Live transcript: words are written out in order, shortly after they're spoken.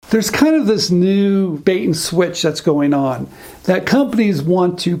There's kind of this new bait and switch that's going on, that companies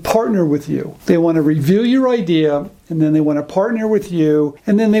want to partner with you. They want to review your idea, and then they want to partner with you,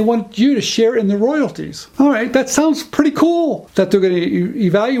 and then they want you to share in the royalties. All right, that sounds pretty cool, that they're going to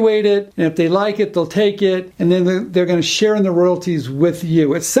evaluate it, and if they like it, they'll take it, and then they're going to share in the royalties with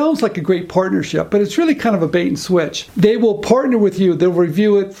you. It sounds like a great partnership, but it's really kind of a bait and switch. They will partner with you. They'll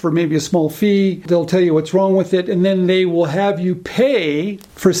review it for maybe a small fee. They'll tell you what's wrong with it, and then they will have you pay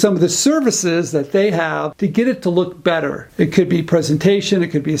for some of the services that they have to get it to look better. It could be presentation, it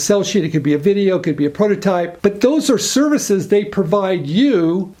could be a sell sheet, it could be a video, it could be a prototype, but those are services they provide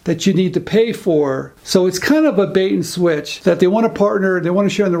you that you need to pay for. So it's kind of a bait and switch, that they want to partner, they want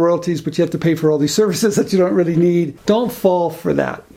to share in the royalties, but you have to pay for all these services that you don't really need. Don't fall for that.